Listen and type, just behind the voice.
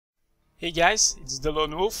Hey guys, it's the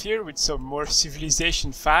Lone Wolf here with some more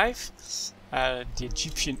Civilization 5, the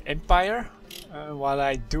Egyptian Empire. While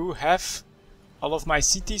I do have all of my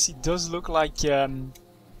cities, it does look like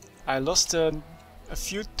I lost a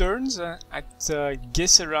few turns. I'd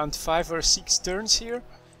guess around 5 or 6 turns here.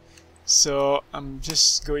 So I'm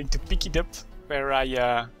just going to pick it up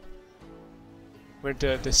where where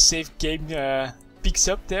the save game picks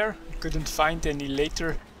up there. I couldn't find any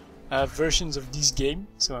later versions of this game,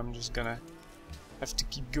 so I'm just gonna have to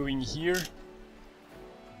keep going here.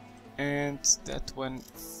 And that one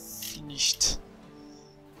finished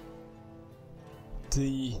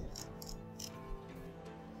the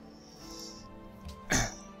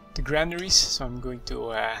granaries, so I'm going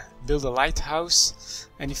to build a lighthouse.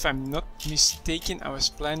 And if I'm not mistaken, I was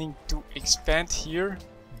planning to expand here,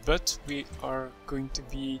 but we are going to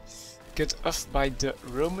be cut off by the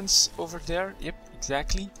Romans over there. Yep,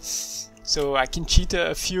 exactly. So I can cheat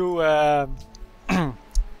a few a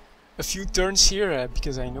few turns here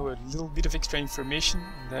because I know a little bit of extra information.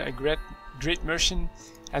 A great merchant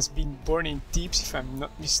has been born in Thebes, if I'm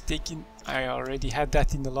not mistaken. I already had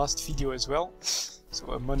that in the last video as well.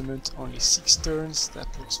 So a monument, only 6 turns. That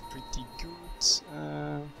looks pretty good.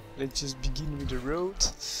 Let's just begin with the road.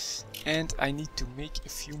 And I need to make a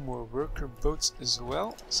few more worker boats as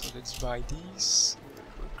well. So let's buy these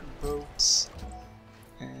worker boats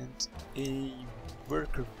and a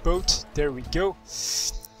worker boat. There we go.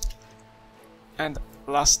 And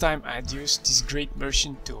last time I had used this great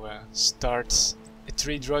merchant to start a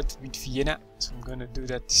trade route with Vienna. So I'm gonna do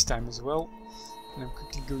that this time as well. And I'm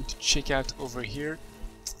quickly going to check out over here.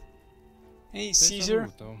 Hey Caesar!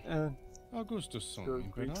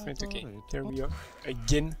 Great friend. Okay, there we are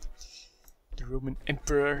again. The Roman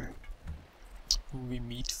Emperor, who we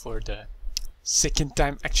meet for the second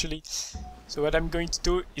time actually. So what I'm going to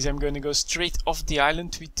do is I'm going to go straight off the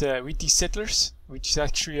island with these settlers, which is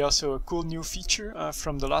actually also a cool new feature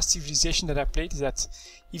from the last civilization that I played, is that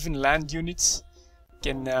even land units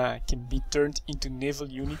can be turned into naval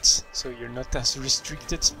units, so you're not as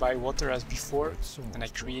restricted by water as before. And I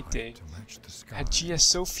create a Hagia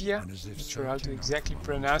Sophia, not sure how to exactly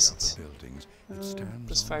pronounce it.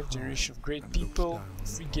 +5 generation of great people,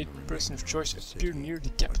 frigate person of choice appear near the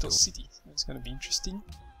capital city. That's gonna be interesting.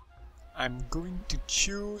 I'm going to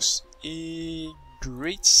choose a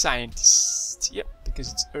great scientist. Yep,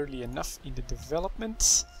 because it's early enough in the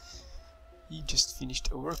development. He just finished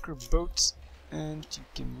a worker boat. And you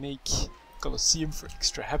can make Colosseum for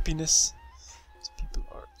extra happiness. These people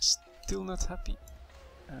are still not happy.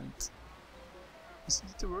 And is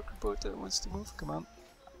it the worker boat that wants to move? Come on,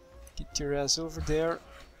 get your ass over there.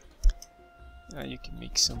 You can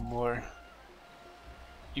make some more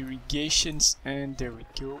irrigations, and there we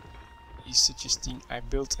go. He's suggesting I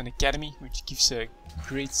build an academy, which gives a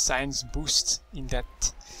great science boost in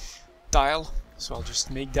that tile. So I'll just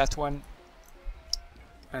make that one.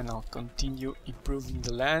 And I'll continue improving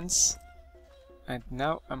the lands. And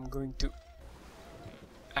now I'm going to...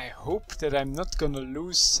 I hope that I'm not gonna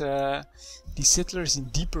lose the settlers in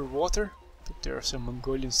deeper water. But there are some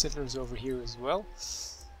Mongolian settlers over here as well.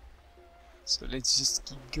 So let's just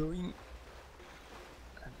keep going.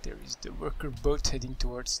 And there is the worker boat heading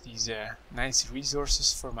towards these nice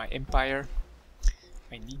resources for my empire.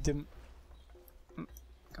 I need them.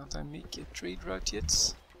 Can't I make a trade route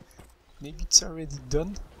yet? Maybe it's already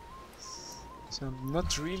done, so I'm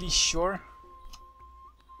not really sure.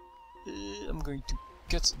 I'm going to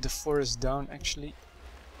cut the forest down actually.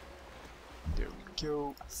 There we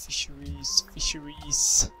go. Fisheries,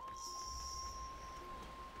 fisheries.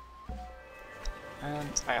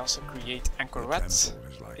 And I also create Angkor Wat,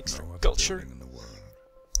 extra culture,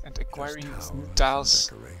 and acquiring of new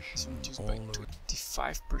tiles is reduced by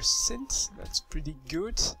 25%. That's pretty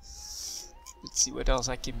good. Let's see what else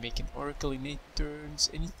I can make. An oracle in 8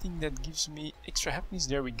 turns. Anything that gives me extra happiness.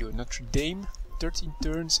 There we go. Notre Dame, 13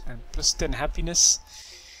 turns and +10 happiness.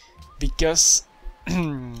 Because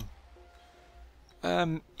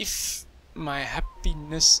if my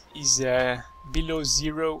happiness is below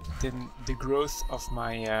 0, then the growth of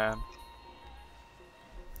my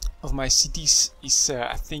cities is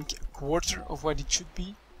I think a quarter of what it should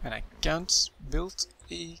be, and I can't build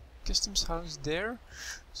a customs house there.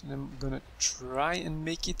 So I'm gonna try and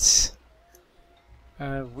make it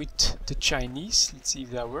with the Chinese. Let's see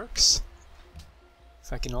if that works.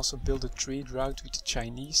 If I can also build a trade route with the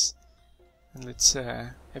Chinese. And let's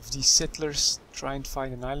have these settlers try and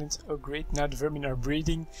find an island. Oh great, now the vermin are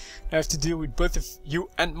breeding. I have to deal with both of you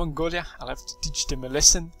and Mongolia. I'll have to teach them a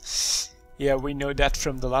lesson. Yeah, we know that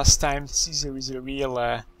from the last time. Caesar is a real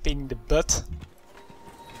pain in the butt.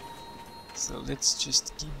 So let's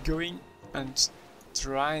just keep going. and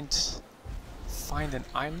try and find an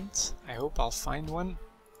island. I hope I'll find one.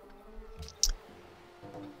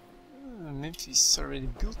 Memphis already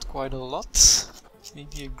built quite a lot.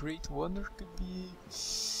 Maybe a great wonder could be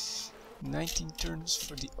 19 turns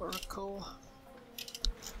for the Oracle.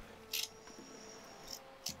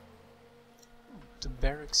 The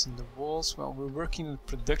barracks and the walls. Well, we're working on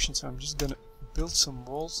production, so I'm just gonna build some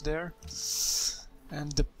walls there.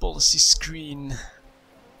 And the policy screen.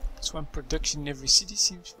 +1 production in every city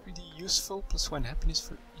seems pretty useful. +1 happiness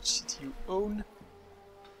for each city you own.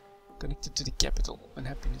 Connected to the capital. 1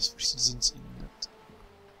 happiness for citizens in that.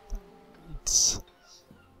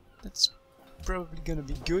 That's probably gonna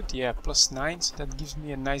be good. Yeah, +9, so that gives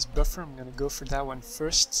me a nice buffer. I'm gonna go for that one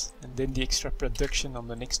first, and then the extra production on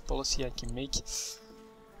the next policy I can make.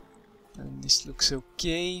 And this looks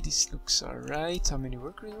okay, this looks alright. How many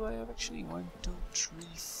workers do I have actually? 1, 2,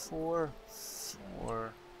 3, 4,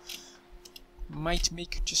 4. Might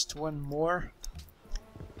make just one more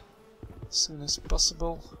as soon as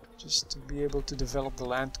possible, just to be able to develop the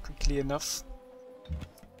land quickly enough.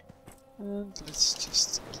 And let's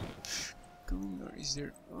just keep going. Or is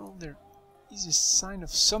there... oh, there is a sign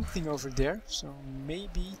of something over there, so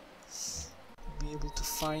maybe we'll be able to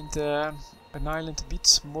find an island a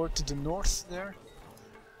bit more to the north there.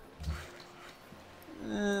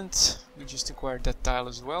 And we just acquired that tile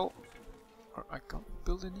as well. Or I can't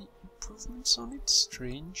build any improvements on it.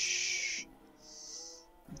 Strange.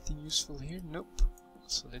 Anything useful here? Nope.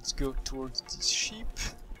 So let's go towards these sheep.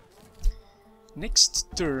 Next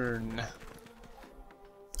turn.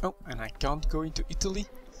 Oh, and I can't go into Italy.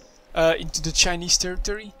 Into the Chinese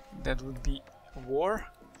territory. That would be a war.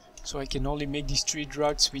 So I can only make these trade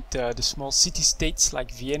routes with the small city-states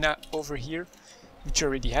like Vienna over here, which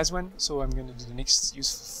already has one. So I'm gonna do the next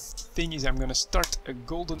useful thing is I'm gonna start a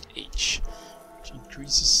golden age, which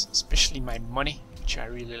increases especially my money, which I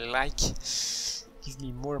really like. Give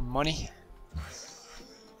me more money.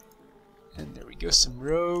 And there we go, some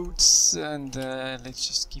roads, and let's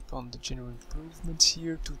just keep on the general improvements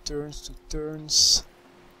here. 2 turns, 2 turns.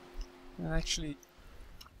 Actually,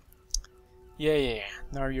 yeah.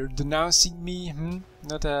 Now you're denouncing me,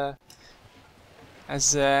 Not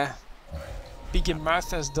as big a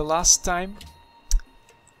mouth as the last time.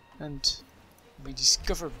 And we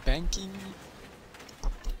discover banking.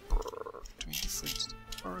 21st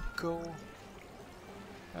Oracle.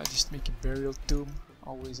 Just make a burial tomb.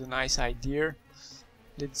 Always a nice idea.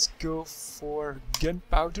 Let's go for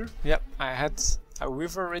gunpowder. Yep,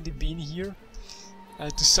 we've already been here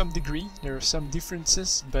to some degree. There are some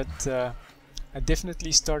differences, but I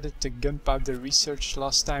definitely started the gunpowder research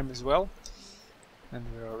last time as well. And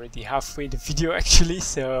we're already halfway the video actually,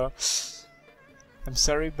 so I'm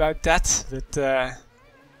sorry about that, but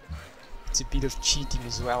it's a bit of cheating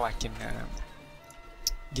as well. I can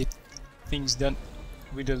get things done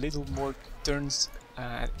with a little more turns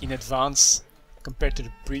in advance compared to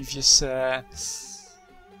the previous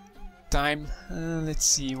time. Let's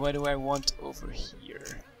see, what do I want over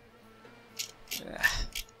here?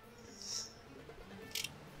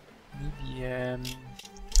 Maybe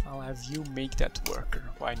I'll have you make that worker,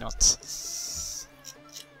 why not?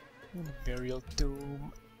 Burial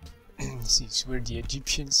tomb. Since we're the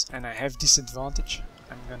Egyptians and I have disadvantage,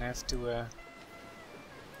 I'm gonna have to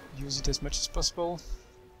use it as much as possible.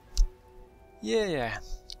 Yeah,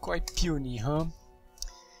 quite puny, huh?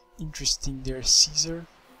 Interesting there, Caesar.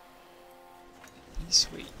 Please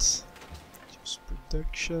wait. Choose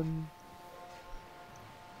production.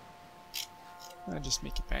 I'll just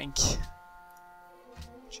make a bank.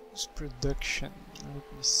 Choose production.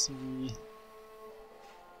 Let me see.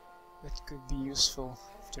 That could be useful.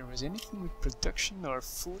 If there was anything with production or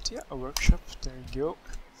food, yeah, a workshop. There you go.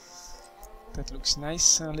 That looks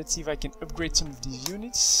nice. Let's see if I can upgrade some of these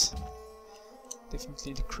units.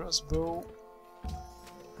 Definitely the crossbow.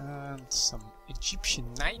 And some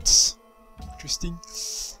Egyptian knights. Interesting.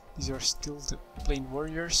 These are still the plain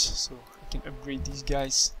warriors, so I can upgrade these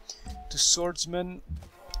guys to swordsmen.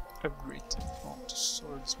 Upgrade them all to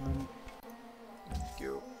swordsmen. There we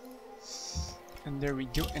go. And there we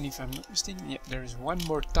go. And if I'm not mistaken, yeah, there is one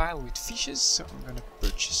more tile with fishes, so I'm gonna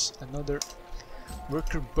purchase another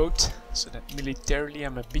worker boat so that militarily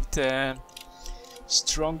I'm a bit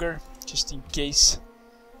stronger, just in case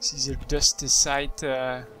Caesar does decide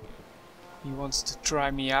he wants to try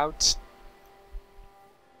me out.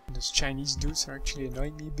 Those Chinese dudes are actually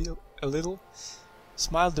annoying me a little.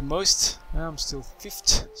 Smiled the most. I'm still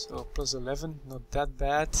 5th, so plus 11, not that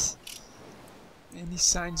bad. Any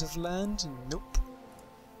signs of land? Nope.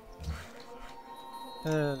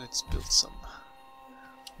 Let's build some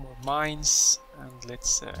more mines, and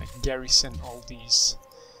let's garrison all these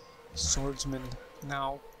swordsmen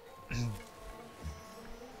now.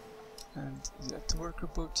 And is that the worker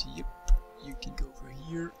boat? Yep, you can go over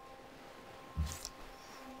here.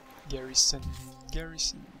 Garrison,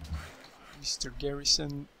 garrison, Mr.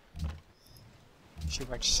 Garrison. If you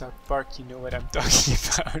watch South Park, you know what I'm talking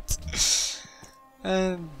about.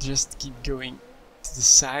 And just keep going to the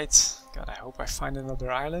side. God, I hope I find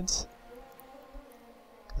another island.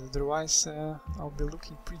 Because otherwise I'll be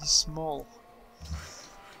looking pretty small.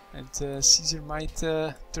 And Caesar might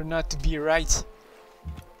turn out to be right.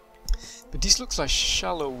 But this looks like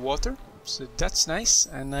shallow water, so that's nice.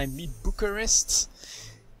 And I meet Bucharest.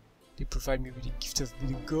 They provide me with a gift of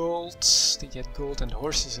bit of gold. They get gold and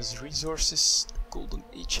horses as resources. The golden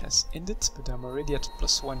age has ended, but I'm already at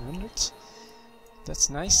plus 100. That's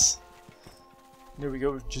nice. There we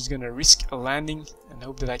go, we're just gonna risk a landing and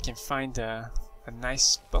hope that I can find a nice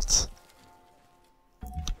spot.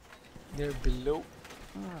 There below.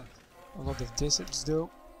 A lot of deserts though.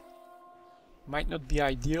 Might not be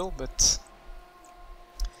ideal, but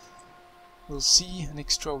we'll see. An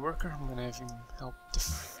extra worker, I'm gonna have him help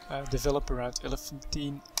develop around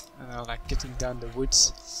Elephantine. And I like cutting down the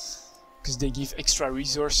woods because they give extra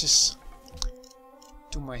resources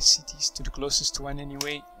to my cities, to the closest one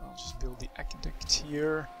anyway. I'll just build the aqueduct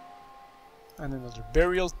here. And another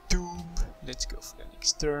burial tomb. Let's go for the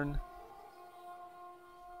next turn.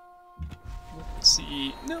 Let's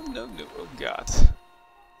see. No, no, no. Oh god.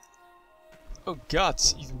 Oh god,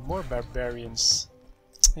 even more barbarians.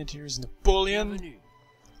 And here's Napoleon.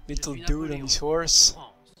 Little dude on his horse.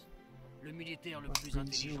 What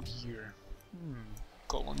brings you here?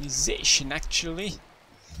 Colonization, actually.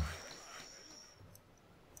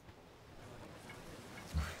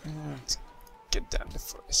 And get down the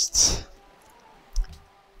forest.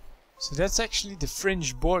 So that's actually the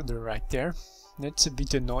French border right there. That's a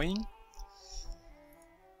bit annoying.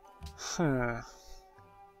 Huh.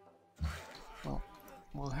 Well,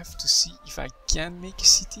 we'll have to see if I can make a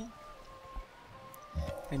city.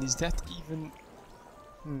 And is that even...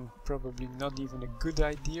 probably not even a good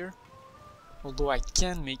idea. Although I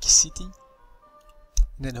can make a city.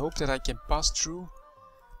 And then hope that I can pass through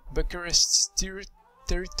Bucharest's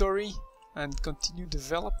territory and continue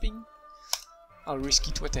developing. I'll risk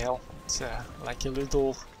it, what the hell. It's like a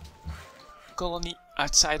little colony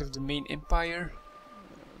outside of the main empire.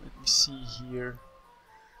 Let me see here.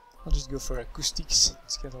 I'll just go for acoustics.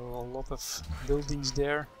 It's got a lot of buildings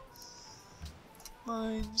there.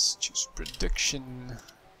 Mines, choose production.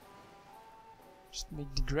 Just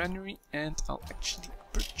make the granary and I'll actually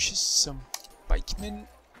purchase some pikemen.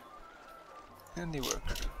 And they work.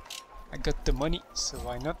 I got the money, so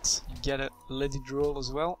why not? You gotta let it roll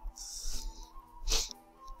as well.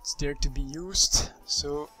 It's there to be used,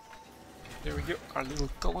 so there we go. Our little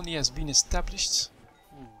colony has been established.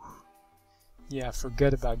 Ooh. Yeah, I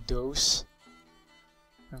forgot about those.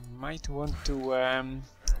 I might want to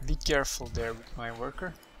be careful there with my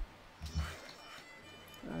worker.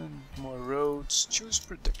 And more roads. Choose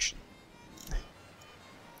production.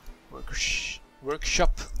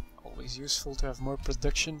 Workshop. Always useful to have more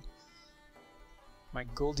production. My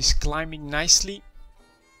gold is climbing nicely.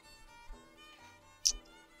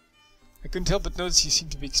 I couldn't help but notice you seem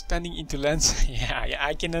to be expanding into lands. yeah,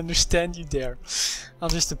 I can understand you there. I'll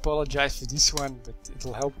just apologize for this one, but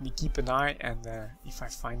it'll help me keep an eye, and if I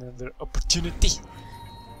find another opportunity,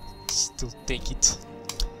 still take it.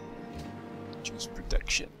 Choose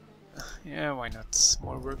production. Yeah, why not?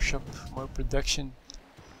 More workshop, more production.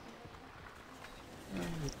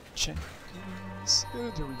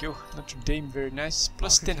 Oh, there we go. Notre Dame, very nice.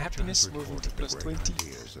 Plus 10 happiness, moving to plus 20.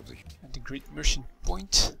 And the Great Merchant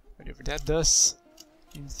Point, whatever that does.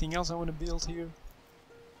 Anything else I want to build here?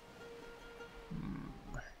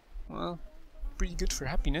 Well, pretty good for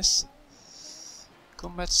happiness.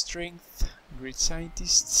 Combat strength, great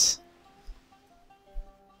scientists.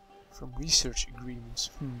 From research agreements.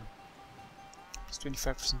 It's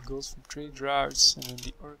 25% gold from trade routes, and then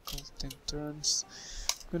the Oracle 10 turns.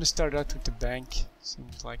 I'm gonna start out with the bank.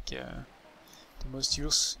 Seems like the most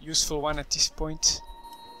useful one at this point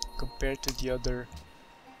compared to the other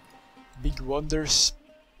big wonders.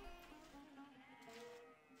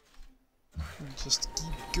 And just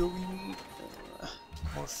keep going.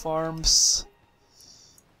 More farms.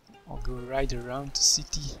 I'll go right around the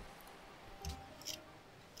city.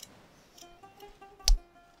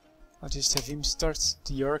 I'll just have him start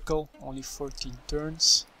the Oracle, only 14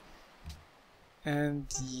 turns. And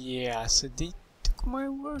yeah, so they took my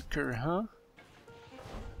worker, huh?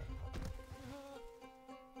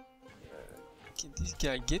 Can this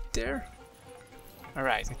guy get there?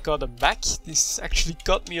 Alright, I got them back. This actually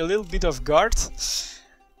caught me a little bit off guard.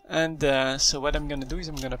 And so what I'm gonna do is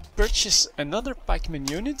I'm gonna purchase another pikeman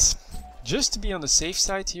unit just to be on the safe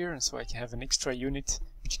side here, and so I can have an extra unit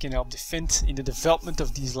which can help defend in the development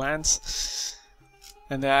of these lands.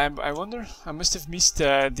 And I wonder, I must have missed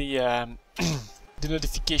the the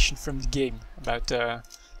notification from the game about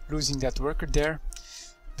losing that worker there.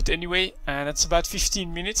 But anyway, that's about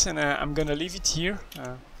 15 minutes, and I'm gonna leave it here.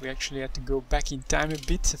 We actually had to go back in time a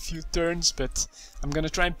bit, a few turns, but I'm gonna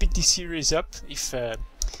try and pick this series up if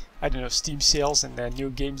I don't know, Steam sales and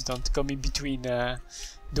new games don't come in between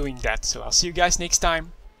doing that. So I'll see you guys next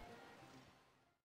time.